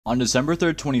On December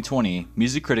 3rd, 2020,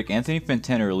 music critic Anthony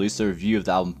Fantano released a review of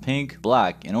the album Pink,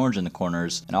 Black, and Orange in the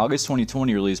Corners, and August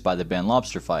 2020 released by the band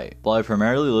Lobsterfight. While I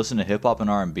primarily listen to hip-hop and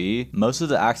R&B, most of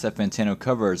the acts that Fantano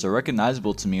covers are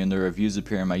recognizable to me when their reviews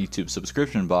appear in my YouTube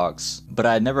subscription box, but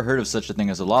I had never heard of such a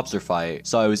thing as a Lobsterfight,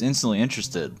 so I was instantly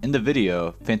interested. In the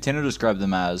video, Fantano described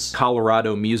them as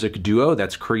Colorado music duo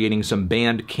that's creating some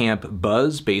band camp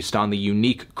buzz based on the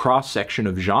unique cross-section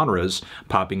of genres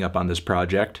popping up on this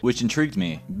project, which intrigued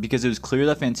me, because it was clear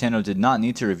that Fantano did not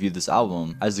need to review this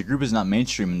album, as the group is not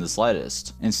mainstream in the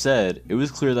slightest. Instead, it was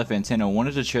clear that Fantano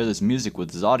wanted to share this music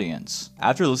with his audience.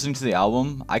 After listening to the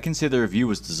album, I can say the review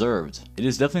was deserved. It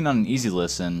is definitely not an easy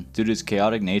listen, due to its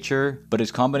chaotic nature, but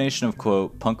its combination of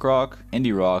quote, punk rock,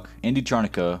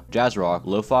 indie-tronica, jazz rock,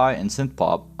 lo-fi, and synth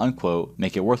pop, unquote,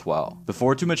 make it worthwhile.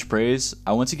 Before too much praise,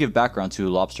 I want to give background to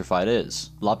who Lobsterfight is.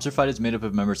 Lobsterfight is made up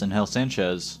of members Angel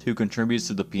Sanchez, who contributes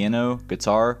to the piano,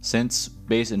 guitar, synths,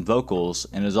 bass, and vocals,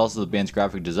 and is also the band's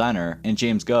graphic designer, and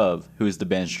James Gov, who is the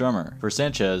band's drummer. For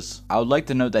Sanchez, I would like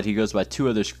to note that he goes by two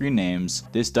other screen names,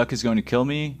 This Duck Is Going to Kill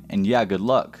Me, and Yeah, Good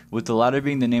Luck, with the latter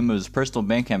being the name of his personal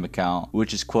Bandcamp account,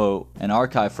 which is, quote, an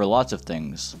archive for lots of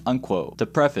things, unquote. To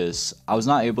preface, I was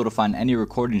not able to find any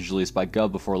recordings released by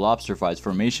Gov before Lobsterfight's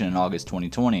formation in August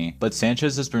 2020, but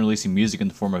Sanchez has been releasing music in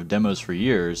the form of demos for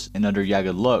years, and under Yeah,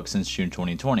 Good Luck since June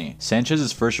 2020.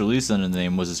 Sanchez's first release under the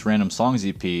name was this Random Songs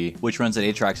EP, which runs at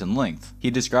 8 tracks in length.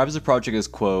 He describes the project as,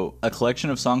 quote, a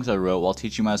collection of songs I wrote while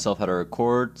teaching myself how to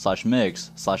record, mix,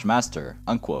 master,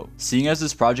 unquote. Seeing as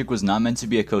this project was not meant to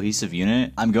be a cohesive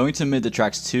unit, I'm going to omit the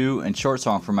tracks 2 and Short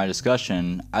Song from my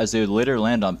discussion, as they would later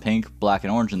land on Pink, Black,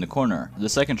 and Orange in the Corner. The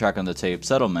second track on the tape,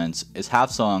 Settlements, is half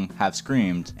song, half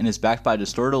screamed, and is backed by a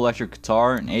distorted electric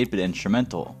guitar and 8-bit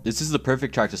instrumental. This is the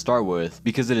perfect track to start with,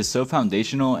 because it is so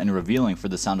foundational and revealing for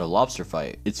the sound of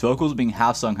Lobsterfight. Its vocals being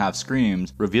half sung, half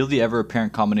screamed, reveal the ever-apparent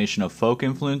combination of folk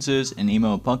influences and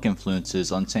emo and punk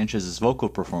influences on Sanchez's vocal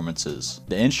performances.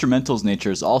 The instrumental's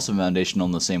nature is also foundational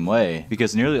in the same way,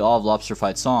 because nearly all of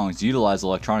Lobsterfight's songs utilize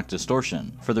electronic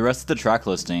distortion. For the rest of the track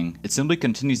listing, it simply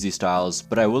continues these styles,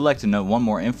 but I would like to note one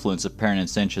more influence apparent in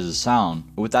Sanchez's sound,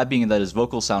 with that being that his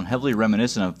vocals sound heavily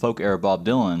reminiscent of folk-era Bob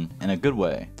Dylan, in a good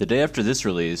way. The day after this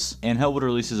release, Angel would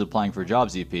release his Applying for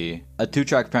Jobs EP, a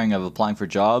 2-track pairing of Applying for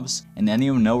Jobs, and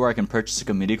Anyone Know Where I Can Purchase a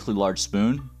Comedically Large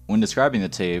Spoon? When describing the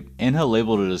tape, Angel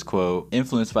labeled it as, quote,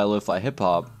 influenced by lo-fi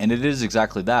hip-hop, and it is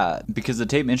exactly that, because the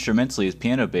tape instrumentally is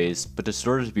piano-based, but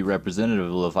distorted to be representative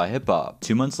of lo-fi hip-hop.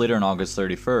 2 months later on August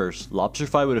 31st,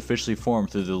 Lobsterfight would officially form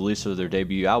through the release of their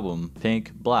debut album,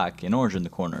 Pink, Black, and Orange in the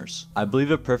Corners. I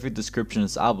believe a perfect description of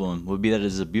this album would be that it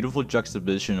is a beautiful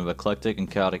juxtaposition of eclectic and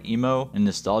chaotic emo and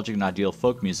nostalgic and ideal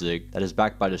folk music that is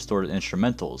backed by distorted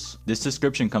instrumentals. This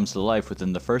description comes to life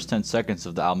within the first 10 seconds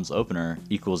of the album's opener,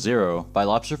 Equals Zero, by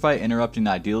Lobsterfight interrupting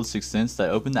the idealistic synths that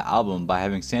opened the album by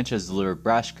having Sanchez deliver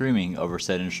brass screaming over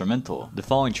said instrumental. The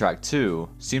following track 2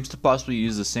 seems to possibly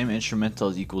use the same instrumental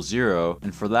as Equals Zero,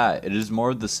 and for that, it is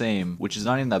more of the same, which is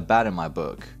not even that bad in my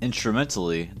book.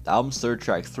 Instrumentally, the album's third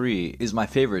track 3 is my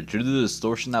favorite due to the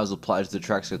distortion that was applied to the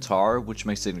track's guitar, which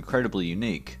makes it incredibly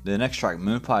unique. The next track,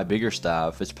 Moon Pie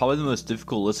Biggerstaff, is probably the most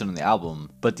difficult listen on the album,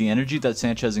 but the energy that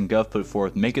Sanchez and Gov put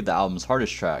forth make it the album's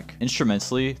hardest track.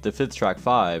 Instrumentally, the fifth track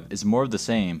 5 is more of the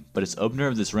same, but its opener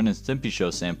of this Ren and Stimpy show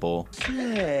sample,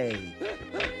 Hey,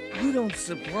 you don't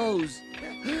suppose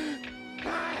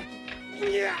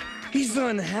he's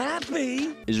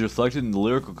unhappy? is reflected in the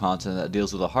lyrical content that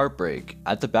deals with a heartbreak.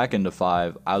 At the back end of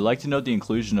 5, I would like to note the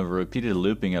inclusion of a repeated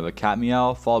looping of a cat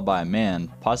meow followed by a man,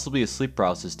 possibly a sleep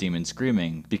paralysis demon,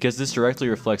 screaming, because this directly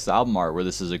reflects the album art where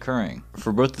this is occurring.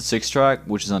 For both the 6th track,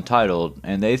 which is untitled,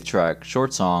 and the 8th track,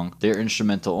 Short Song, they are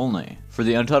instrumental only. For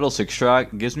the untitled 6th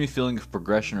track, it gives me a feeling of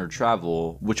progression or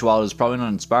travel, which while it is probably not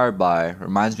inspired by,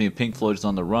 reminds me of Pink Floyd's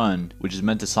On the Run, which is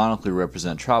meant to sonically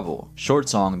represent travel. Short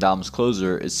Song, the album's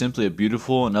closer, is simply a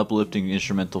beautiful and uplifting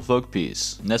instrumental folk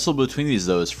piece. Nestled between these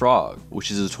though is Frog,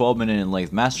 which is a 12-minute in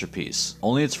length masterpiece.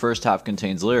 Only its first half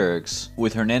contains lyrics,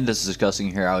 with Hernandez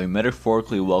discussing here how he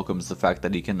metaphorically welcomes the fact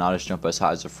that he cannot jump as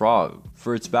high as a frog.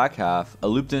 For its back half, a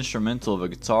looped instrumental of a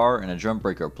guitar and a drum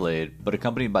break are played, but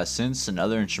accompanied by synths and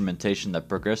other instrumentation that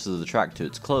progresses the track to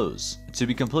its close. To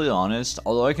be completely honest,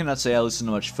 although I cannot say I listen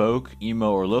to much folk,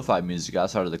 emo, or lo-fi music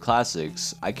outside of the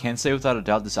classics, I can say without a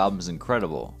doubt this album is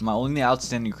incredible. My only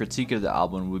outstanding critique of the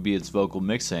album would be its vocal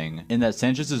mixing, in that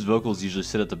Sanchez's vocals usually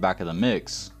sit at the back of the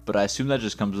mix, but I assume that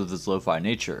just comes with its lo-fi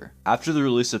nature. After the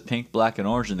release of Pink, Black, and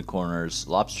Orange in the Corners,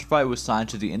 Lobsterfight was signed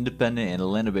to the independent and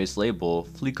Atlanta-based label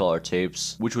Flea Collar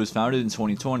Tapes, which was founded in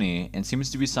 2020 and seems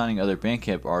to be signing other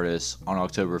Bandcamp artists on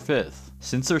October 5th.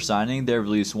 Since their signing, they have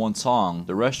released one song,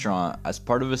 The Restaurant, as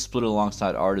part of his split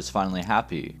alongside Art is finally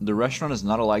happy. The restaurant is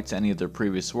not alike to any of their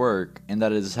previous work, in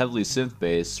that it is heavily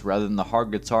synth-based rather than the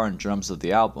hard guitar and drums of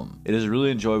the album. It is a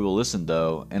really enjoyable listen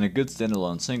though, and a good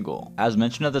standalone single. As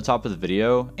mentioned at the top of the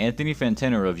video, Anthony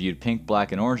Fantano reviewed Pink,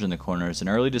 Black, and Orange in the Corners in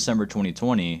early December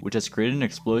 2020, which has created an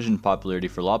explosion in popularity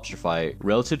for Lobsterfight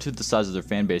relative to the size of their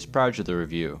fanbase prior to the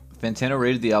review. Fantano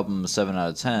rated the album a 7 out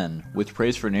of 10, with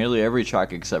praise for nearly every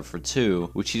track except for 2,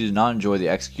 which he did not enjoy the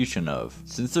execution of.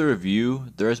 Since the review,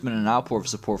 there has been an outpour of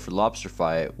support for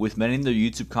Lobsterfight, with many in their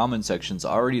YouTube comment sections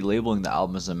already labeling the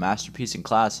album as a masterpiece and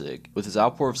classic. With this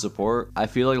outpour of support, I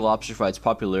feel like Lobsterfight's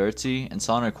popularity and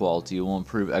sonic quality will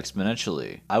improve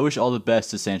exponentially. I wish all the best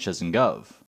to Sanchez and Gov.